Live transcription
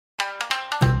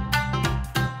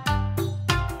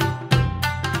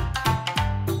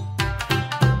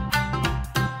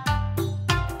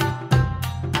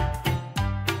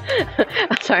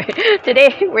sorry.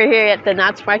 Today we're here at the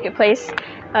Knott's Marketplace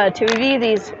to review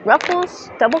these Ruffles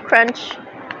Double Crunch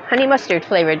Honey Mustard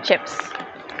flavored chips.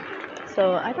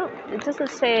 So it doesn't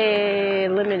say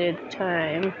limited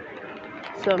time.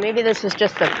 So maybe this is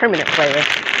just the permanent flavor.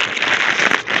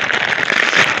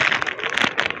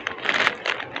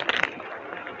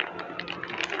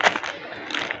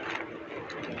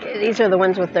 These are the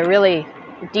ones with the really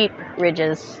deep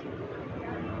ridges.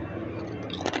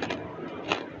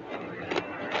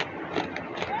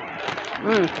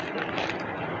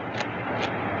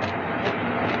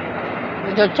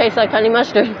 It does taste like honey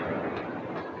mustard.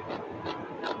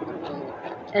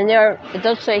 And it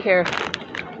does say here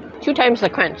 2 times the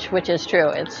crunch, which is true.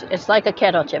 It's like a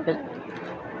kettle chip. It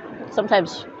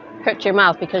sometimes hurts your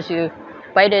mouth because you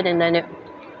bite it and then it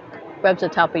rubs the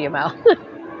top of your mouth.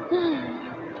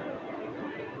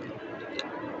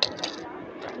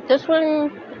 This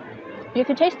one, you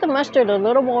can taste the mustard a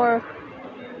little more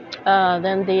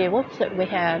than the, we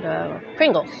had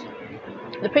Pringles.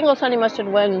 The Pringles honey mustard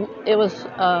one, it was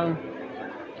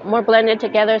more blended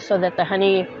together so that the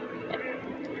honey,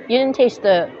 you didn't taste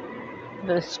the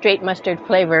straight mustard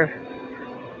flavor.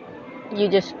 You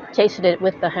just tasted it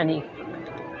with the honey.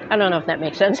 I don't know if that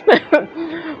makes sense, but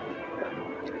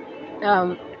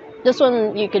this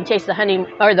one you can taste the honey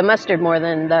or the mustard more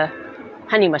than the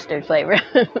honey mustard flavor.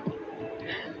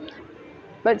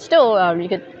 But still,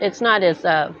 it's not as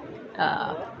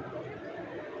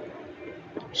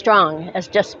strong as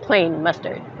just plain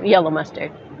mustard, yellow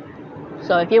mustard.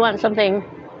 So if you want something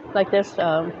like this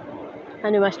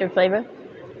honey mustard flavor,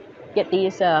 get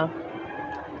these. They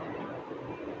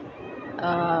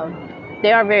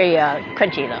are very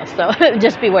crunchy though, so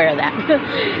just beware of that.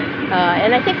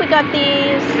 And I think we got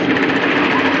these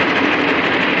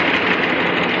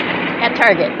at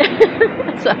Target.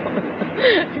 So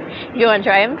if you want to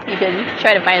try them, you can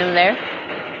try to find them there.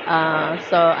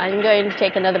 So I'm going to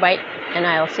take another bite, and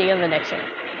I'll see you in the next one.